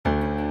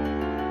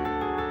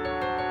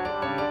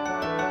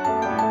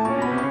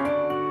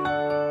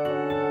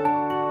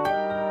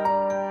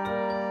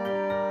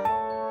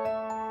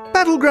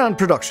Battleground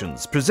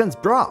Productions presents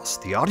Brass,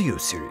 the audio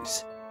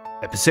series.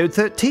 Episode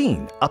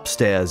 13,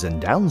 Upstairs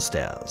and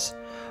Downstairs.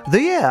 The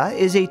year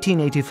is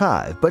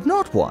 1885, but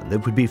not one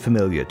that would be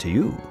familiar to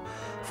you,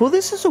 for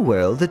this is a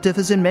world that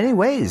differs in many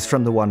ways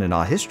from the one in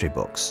our history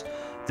books.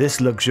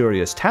 This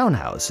luxurious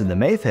townhouse in the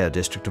Mayfair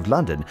district of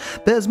London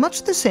bears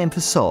much the same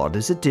facade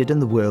as it did in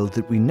the world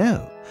that we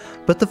know,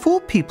 but the four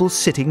people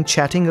sitting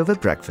chatting over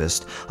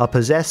breakfast are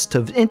possessed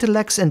of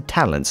intellects and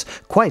talents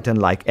quite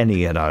unlike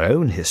any in our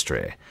own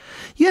history.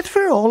 Yet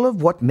for all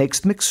of what makes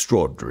them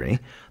extraordinary,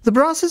 the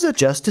Brasses are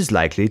just as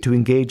likely to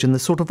engage in the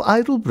sort of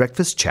idle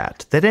breakfast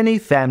chat that any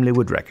family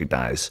would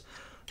recognize.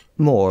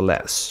 More or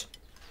less.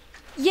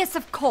 Yes,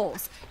 of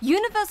course.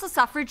 Universal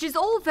suffrage is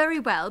all very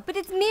well, but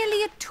it's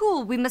merely a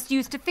tool we must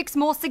use to fix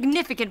more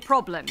significant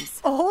problems.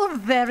 All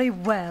very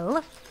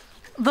well.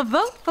 The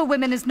vote for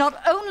women is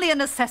not only a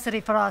necessity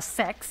for our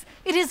sex,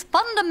 it is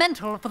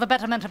fundamental for the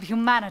betterment of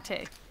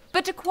humanity.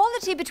 But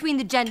equality between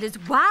the genders,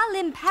 while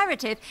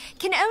imperative,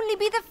 can only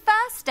be the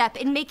first step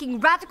in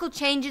making radical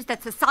changes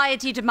that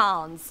society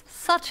demands.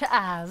 Such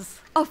as?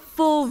 A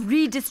full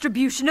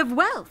redistribution of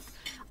wealth,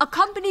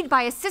 accompanied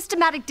by a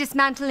systematic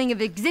dismantling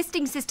of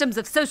existing systems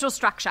of social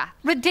structure.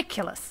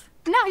 Ridiculous.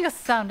 Now you're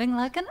sounding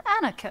like an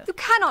anarchist. You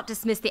cannot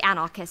dismiss the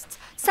anarchists.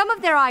 Some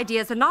of their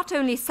ideas are not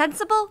only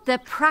sensible, they're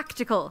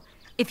practical.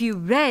 If you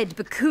read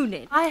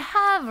Bakunin... I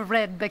have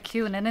read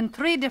Bakunin in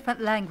 3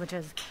 different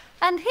languages,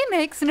 and he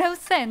makes no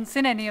sense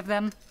in any of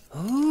them.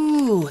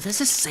 Ooh,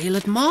 there's a sale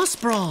at Mars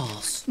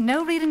Bras.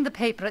 No reading the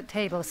paper at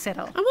table,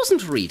 Cyril. I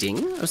wasn't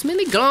reading. I was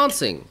merely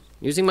glancing.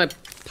 Using my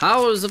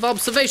powers of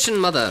observation,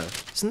 Mother.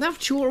 Isn't that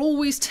what you're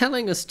always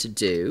telling us to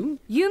do?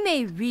 You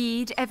may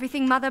read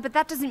everything, Mother, but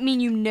that doesn't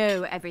mean you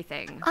know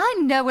everything. I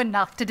know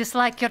enough to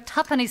dislike your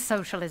tuppenny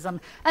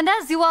socialism, and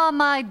as you are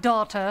my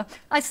daughter,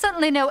 I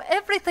certainly know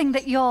everything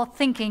that you're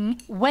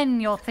thinking when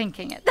you're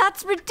thinking it.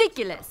 That's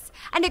ridiculous.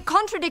 And it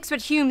contradicts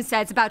what Hume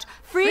says about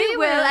free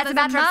will as a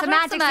matter of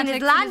semantics in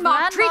his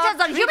landmark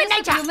treatise on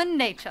human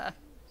nature.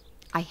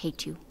 I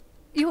hate you.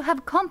 You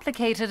have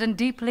complicated and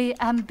deeply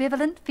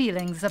ambivalent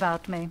feelings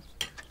about me.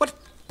 What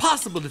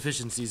possible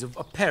deficiencies of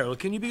apparel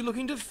can you be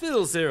looking to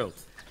fill, Cyril?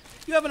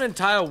 You have an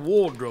entire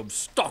wardrobe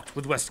stocked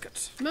with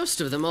waistcoats. Most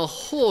of them are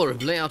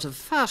horribly out of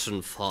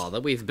fashion,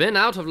 Father. We've been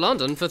out of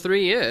London for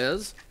 3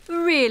 years.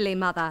 Really,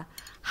 Mother?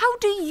 How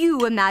do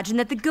you imagine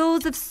that the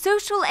goals of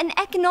social and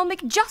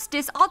economic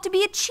justice are to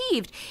be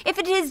achieved if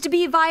it is to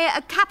be via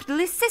a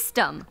capitalist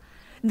system?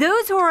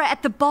 Those who are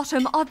at the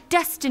bottom are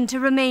destined to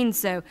remain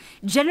so,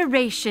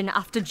 generation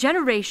after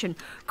generation,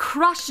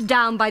 crushed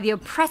down by the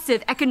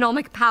oppressive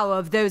economic power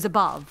of those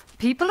above.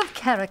 People of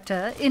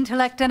character,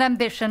 intellect, and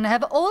ambition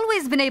have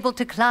always been able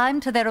to climb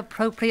to their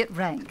appropriate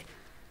rank.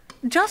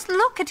 Just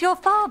look at your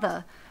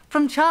father,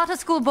 from charter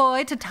school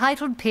boy to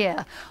titled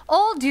peer,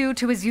 all due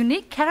to his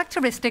unique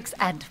characteristics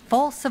and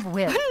force of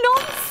will.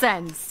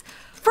 Nonsense!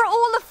 For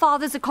all of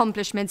Father's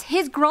accomplishments,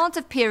 his grant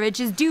of peerage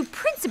is due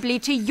principally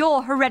to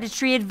your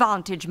hereditary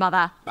advantage,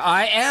 Mother.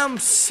 I am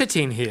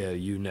sitting here,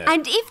 you know.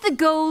 And if the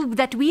goal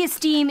that we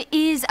esteem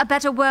is a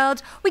better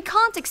world, we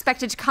can't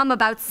expect it to come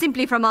about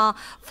simply from our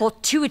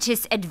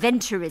fortuitous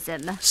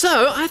adventurism.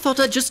 So, I thought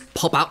I'd just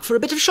pop out for a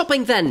bit of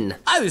shopping then.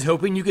 I was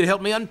hoping you could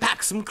help me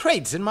unpack some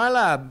crates in my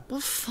lab. Well,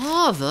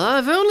 Father,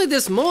 I've only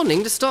this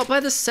morning to stop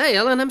by the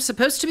sale, and I'm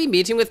supposed to be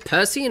meeting with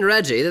Percy and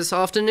Reggie this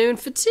afternoon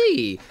for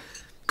tea.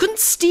 Couldn't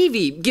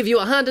Stevie give you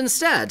a hand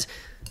instead?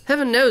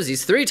 Heaven knows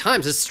he's 3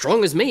 times as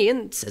strong as me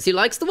and says he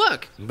likes the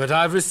work. But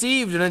I've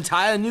received an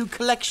entire new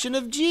collection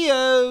of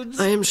geodes.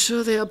 I am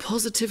sure they are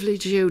positively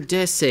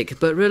geodesic,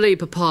 but really,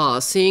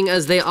 Papa, seeing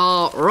as they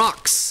are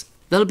rocks,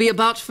 they'll be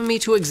about for me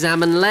to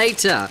examine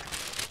later.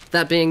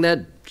 That being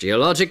their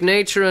geologic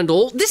nature and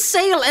all. This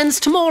sale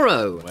ends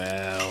tomorrow.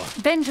 Well...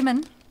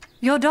 Benjamin,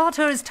 your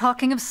daughter is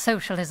talking of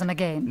socialism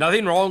again.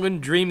 Nothing wrong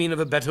in dreaming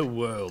of a better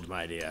world,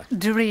 my dear.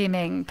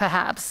 Dreaming,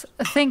 perhaps.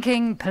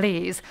 Thinking,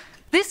 please.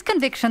 This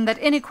conviction that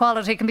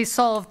inequality can be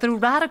solved through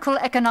radical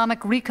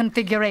economic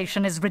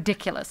reconfiguration is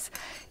ridiculous.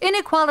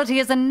 Inequality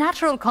is a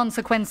natural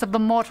consequence of the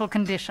mortal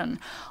condition.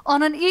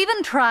 On an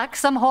even track,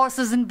 some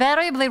horses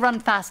invariably run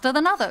faster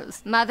than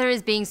others. Mother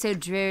is being so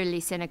drearily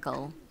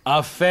cynical.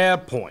 A fair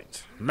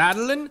point.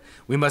 Madeline,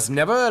 we must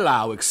never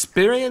allow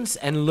experience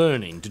and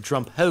learning to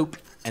trump hope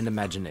and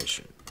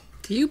imagination.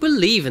 Do you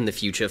believe in the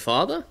future,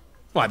 Father?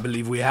 Well, I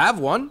believe we have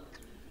one.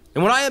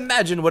 And when I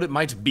imagine what it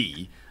might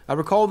be, I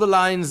recall the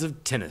lines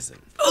of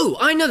Tennyson. Oh,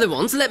 I know the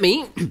ones. Let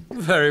me.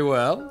 Very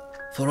well.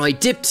 For I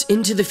dipped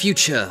into the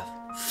future,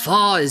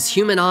 far as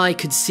human eye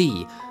could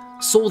see,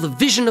 saw the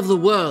vision of the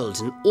world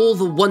and all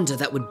the wonder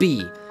that would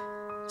be,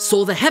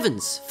 saw the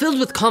heavens filled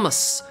with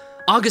commerce,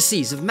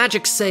 argosies of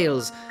magic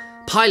sails,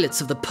 pilots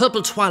of the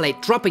purple twilight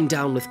dropping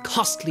down with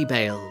costly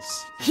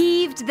bales.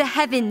 Heaved the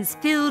heavens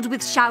filled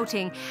with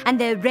shouting, and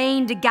there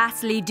rained a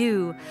ghastly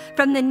dew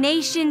from the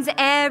nation's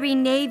airy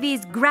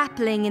navies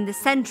grappling in the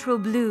central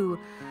blue.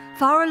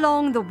 Far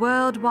along the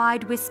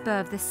world-wide whisper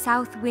of the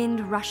south wind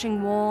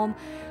rushing warm,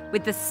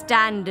 with the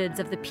standards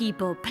of the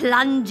people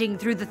plunging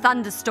through the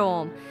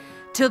thunderstorm.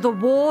 till the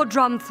war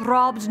drum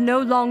throbbed no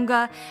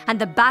longer, and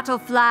the battle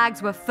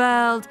flags were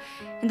furled,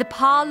 in the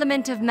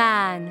Parliament of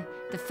Man,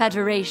 the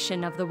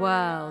Federation of the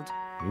World.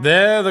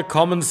 There the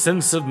common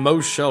sense of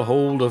most shall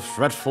hold a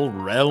fretful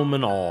realm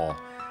in awe,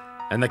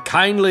 and the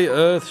kindly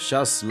earth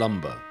shall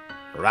slumber,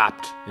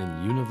 wrapped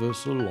in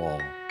universal law.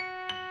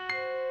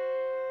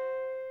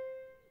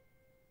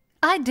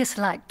 I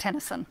dislike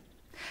Tennyson.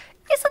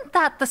 Isn't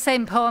that the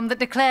same poem that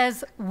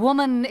declares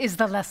woman is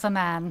the lesser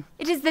man?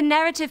 It is the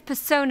narrative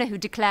persona who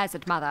declares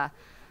it, Mother.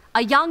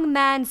 A young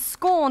man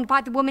scorned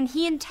by the woman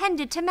he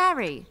intended to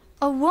marry.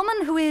 A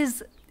woman who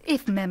is,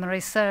 if memory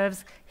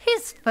serves,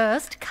 his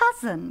first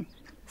cousin.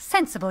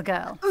 Sensible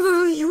girl.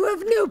 Oh, you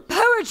have no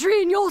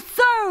poetry in your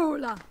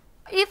soul!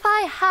 If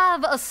I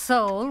have a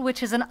soul,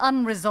 which is an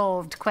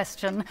unresolved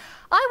question,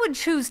 I would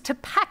choose to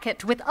pack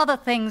it with other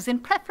things in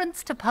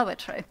preference to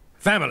poetry.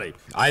 Family,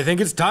 I think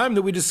it's time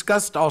that we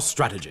discussed our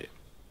strategy.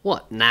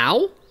 What,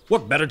 now?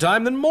 What better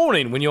time than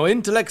morning, when your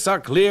intellects are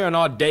clear and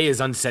our day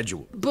is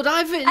unscheduled? But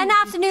I've... An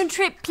afternoon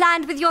trip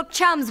planned with your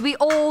chums, we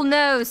all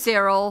know,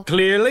 Cyril.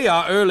 Clearly,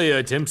 our earlier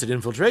attempts at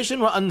infiltration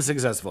were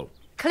unsuccessful.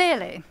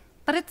 Clearly.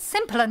 But it's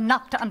simple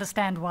enough to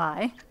understand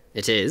why.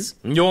 It is?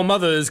 Your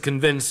mother is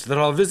convinced that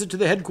our visit to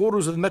the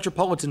headquarters of the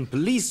Metropolitan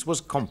Police was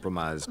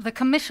compromised. The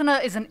Commissioner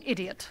is an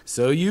idiot.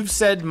 So you've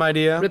said, my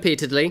dear.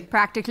 Repeatedly.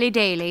 Practically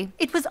daily.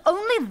 It was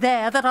only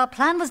there that our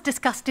plan was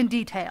discussed in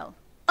detail.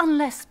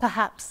 Unless,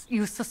 perhaps,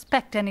 you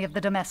suspect any of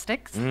the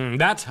domestics.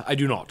 That I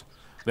do not.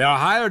 They are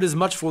hired as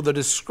much for their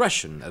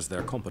discretion as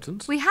their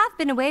competence. We have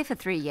been away for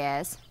 3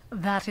 years.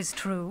 That is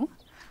true.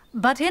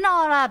 But in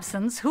our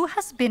absence, who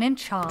has been in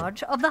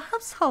charge of the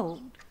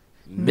household?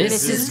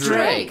 Mrs.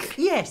 Drake.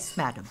 Yes,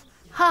 madam.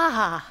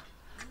 Ha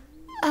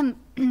ha.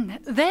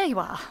 There you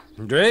are.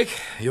 Drake,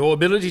 your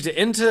ability to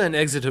enter and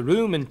exit a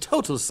room in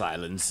total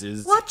silence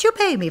is... What you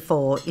pay me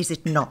for, is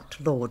it not,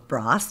 Lord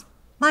Brass?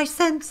 My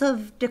sense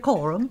of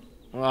decorum?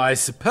 Well, I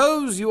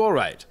suppose you are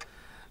right.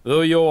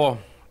 Though your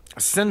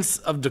sense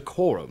of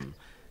decorum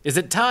is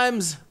at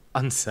times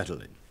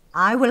unsettling.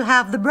 I will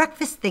have the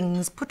breakfast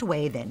things put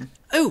away then.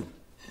 Oh,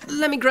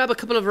 let me grab a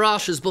couple of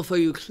rashers before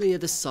you clear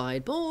the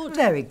sideboard.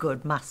 Very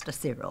good, Master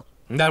Cyril.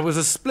 That was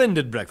a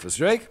splendid breakfast,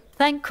 Drake.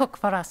 Thank cook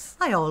for us.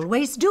 I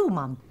always do,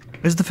 Mum.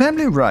 As the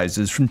family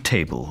rises from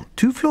table,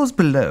 2 floors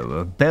below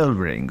a bell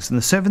rings in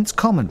the servants'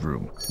 common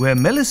room, where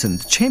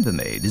Millicent, the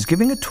chambermaid, is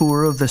giving a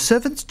tour of the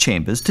servants'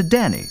 chambers to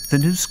Danny, the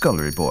new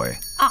scullery boy.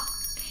 Ah,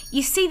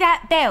 you see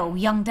that bell,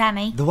 young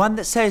Danny? The one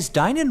that says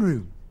dining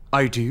room.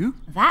 I do.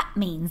 That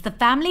means the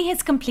family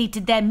has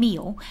completed their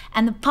meal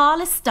and the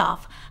parlour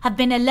staff have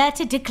been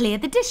alerted to clear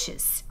the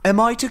dishes. Am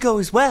I to go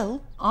as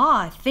well?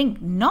 I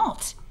think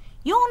not.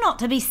 You're not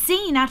to be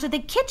seen out of the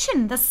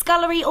kitchen, the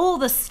scullery or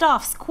the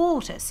staff's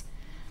quarters.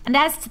 And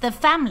as to the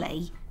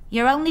family,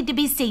 you're only to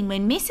be seen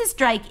when Mrs.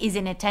 Drake is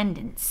in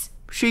attendance.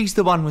 She's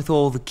the one with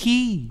all the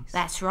keys.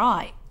 That's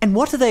right. And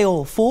what are they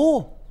all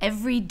for?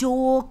 Every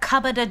door,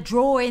 cupboard, or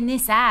drawer in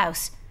this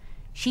house.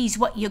 She's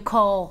what you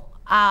call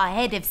our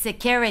head of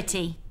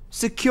security.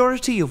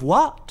 Security of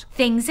what?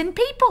 Things and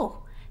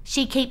people.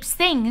 She keeps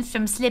things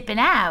from slipping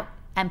out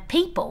and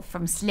people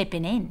from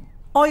slipping in.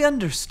 I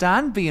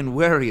understand being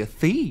wary of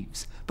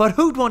thieves, but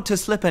who'd want to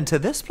slip into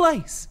this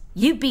place?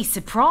 You'd be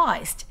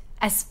surprised.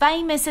 As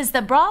famous as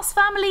the Brass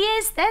family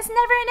is, there's never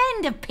an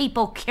end of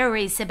people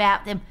curious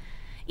about them.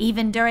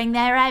 Even during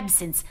their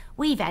absence,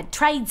 we've had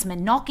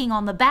tradesmen knocking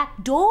on the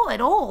back door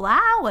at all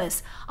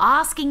hours,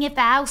 asking if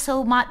the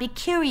household might be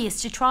curious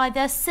to try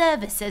their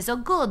services or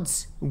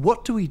goods.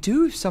 What do we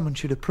do if someone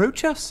should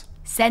approach us?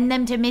 Send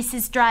them to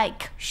Mrs.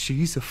 Drake.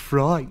 She's a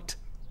fright.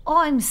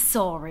 I'm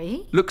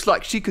sorry. Looks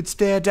like she could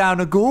stare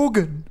down a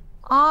gorgon.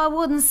 I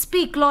wouldn't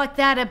speak like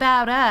that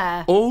about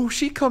her. Oh,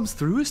 she comes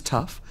through as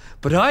tough,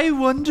 but I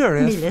wonder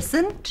if...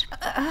 Millicent?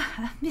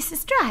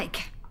 Mrs.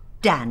 Drake.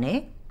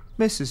 Danny?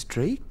 Mrs.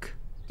 Drake?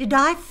 Did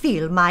I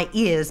feel my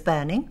ears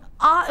burning?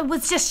 I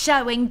was just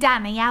showing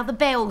Danny how the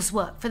bells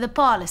work for the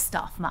parlour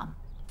staff, Mum.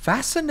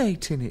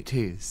 Fascinating it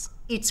is.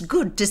 It's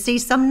good to see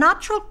some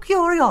natural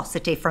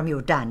curiosity from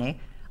you, Danny.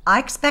 I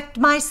expect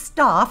my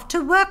staff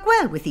to work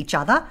well with each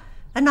other,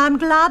 and I'm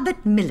glad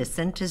that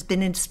Millicent has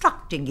been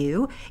instructing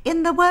you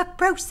in the work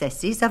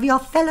processes of your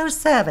fellow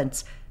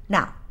servants.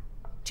 Now,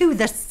 to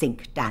the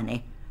sink,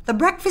 Danny. The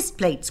breakfast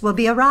plates will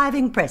be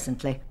arriving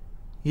presently.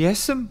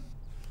 Yes'm.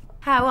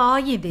 How are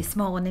you this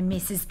morning,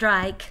 Mrs.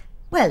 Drake?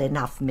 Well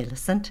enough,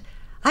 Millicent.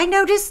 I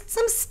noticed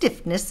some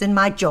stiffness in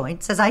my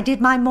joints as I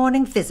did my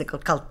morning physical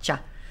culture.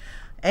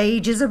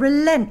 Age is a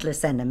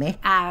relentless enemy.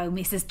 Oh,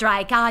 Mrs.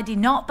 Drake, I do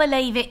not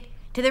believe it.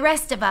 To the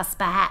rest of us,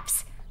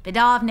 perhaps. But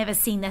I've never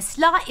seen the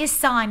slightest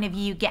sign of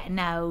you getting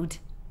old.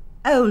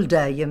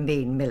 Older, you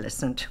mean,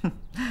 Millicent.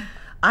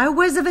 I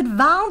was of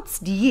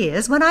advanced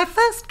years when I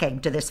first came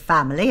to this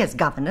family as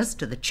governess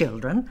to the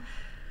children,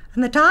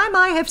 and the time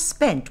I have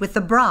spent with the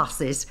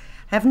Brasses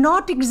have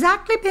not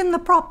exactly been the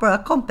proper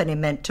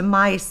accompaniment to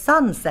my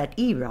sunset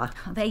era.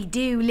 They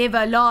do live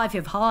a life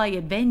of high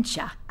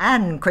adventure.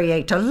 And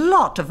create a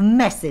lot of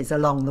messes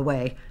along the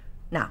way.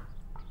 Now,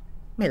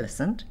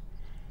 Millicent,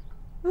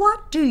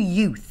 What do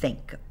you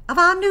think of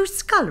our new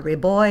scullery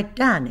boy,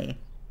 Danny?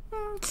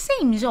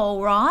 Seems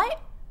all right.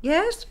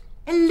 Yes?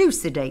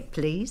 Elucidate,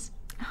 please.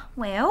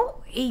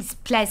 Well, he's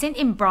pleasant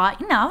and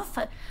bright enough,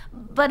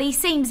 but he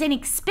seems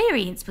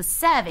inexperienced with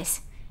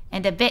service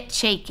and a bit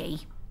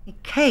cheeky. He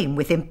came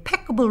with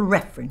impeccable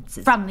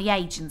references. From the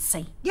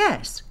agency.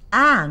 Yes,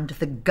 and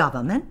the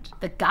government.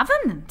 The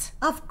government?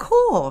 Of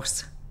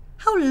course.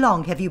 How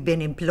long have you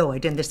been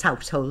employed in this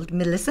household,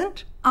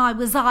 Millicent? I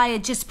was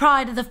hired just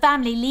prior to the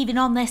family leaving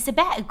on their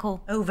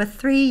sabbatical. Over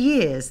 3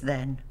 years,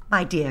 then,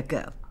 my dear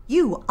girl.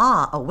 You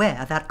are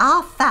aware that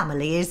our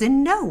family is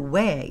in no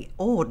way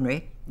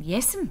ordinary.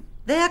 Yes'm.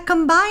 Their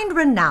combined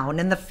renown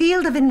in the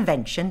field of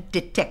invention,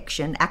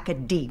 detection,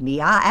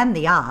 academia, and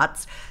the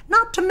arts,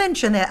 not to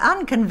mention their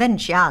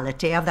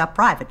unconventionality of their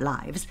private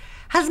lives,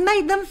 has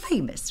made them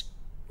famous,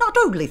 not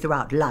only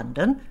throughout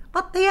London,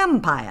 but the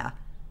Empire.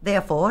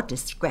 Therefore,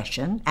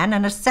 discretion and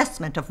an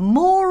assessment of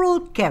moral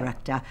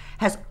character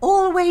has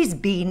always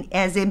been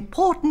as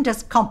important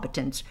as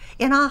competence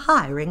in our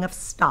hiring of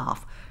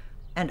staff.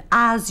 And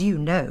as you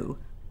know,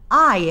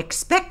 I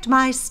expect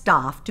my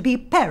staff to be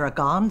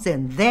paragons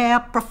in their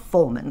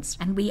performance.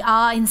 And we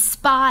are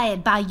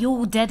inspired by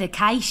your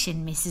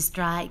dedication, Mrs.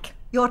 Drake.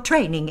 Your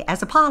training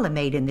as a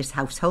parlour-maid in this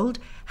household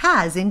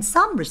has, in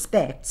some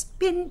respects,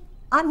 been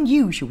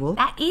unusual.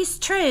 That is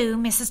true,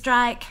 Mrs.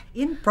 Drake.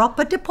 In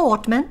proper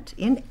deportment,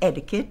 in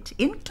etiquette,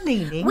 in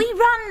cleaning. We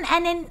run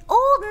an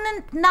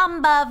inordinate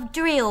number of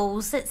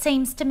drills, it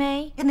seems to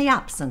me. In the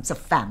absence of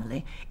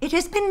family, it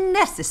has been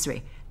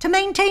necessary to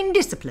maintain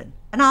discipline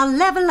and our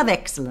level of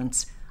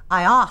excellence.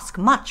 I ask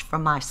much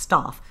from my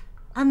staff,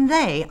 and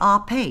they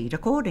are paid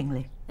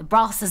accordingly. The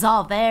bosses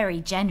are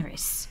very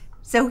generous.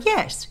 So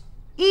yes,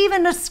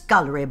 even a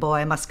scullery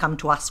boy must come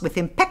to us with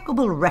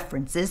impeccable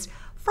references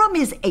from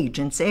his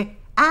agency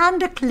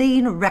and a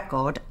clean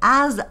record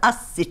as a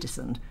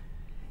citizen.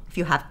 If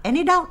you have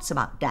any doubts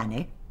about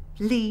Danny,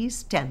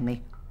 please tell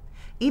me.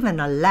 Even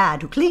a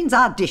lad who cleans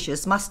our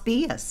dishes must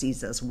be, as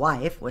Caesar's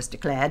wife was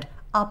declared,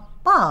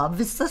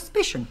 above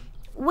suspicion.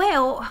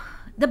 Well,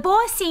 the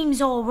boy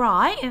seems all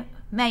right.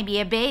 Maybe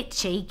a bit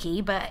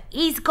cheeky, but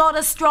he's got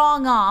a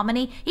strong arm and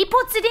he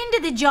puts it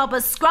into the job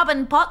of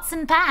scrubbing pots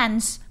and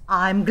pans.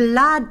 I'm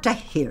glad to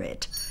hear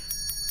it.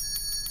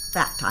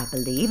 That, I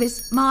believe,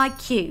 is my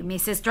cue,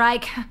 Mrs.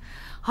 Drake.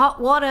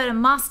 Hot water to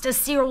Master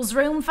Cyril's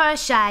room for a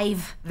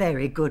shave.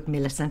 Very good,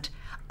 Millicent.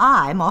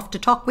 I'm off to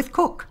talk with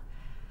Cook.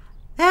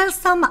 There's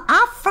some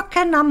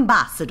African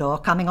ambassador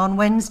coming on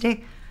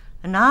Wednesday,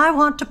 and I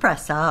want to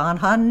press her on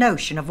her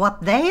notion of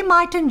what they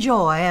might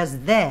enjoy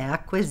as their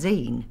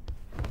cuisine.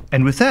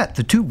 And with that,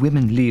 the two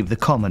women leave the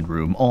common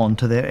room on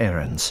to their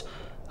errands.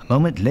 A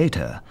moment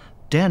later,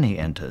 Danny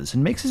enters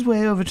and makes his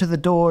way over to the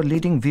door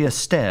leading via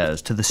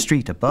stairs to the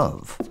street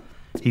above.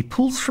 He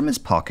pulls from his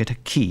pocket a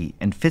key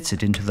and fits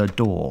it into the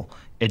door,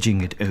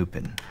 edging it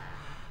open.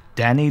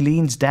 Danny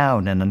leans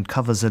down and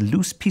uncovers a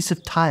loose piece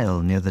of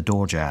tile near the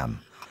door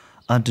jamb.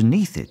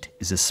 Underneath it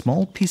is a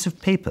small piece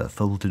of paper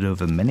folded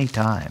over many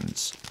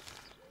times.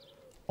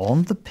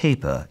 On the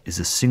paper is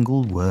a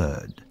single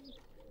word.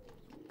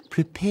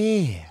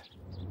 Prepare.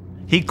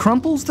 He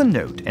crumples the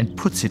note and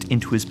puts it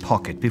into his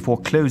pocket before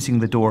closing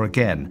the door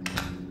again,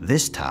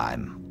 this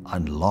time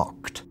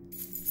unlocked.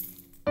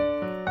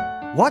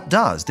 What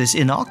does this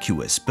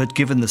innocuous, but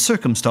given the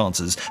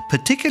circumstances,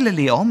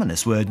 particularly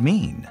ominous word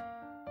mean?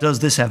 Does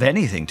this have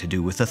anything to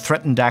do with the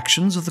threatened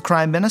actions of the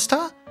Crime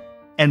Minister?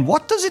 And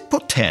what does it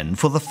portend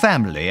for the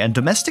family and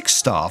domestic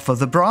staff of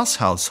the Brass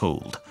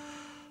household?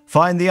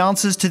 Find the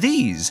answers to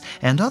these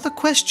and other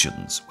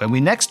questions when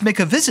we next make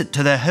a visit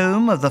to their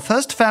home of the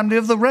first family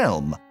of the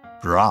realm,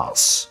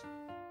 Brass.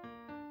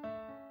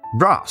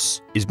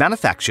 Brass is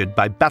manufactured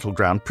by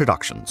Battleground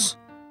Productions.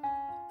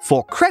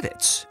 For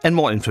credits and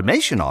more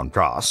information on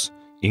Brass,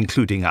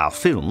 including our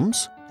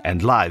films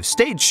and live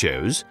stage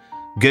shows,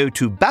 go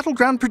to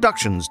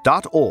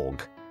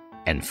battlegroundproductions.org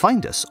and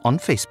find us on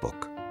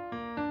Facebook.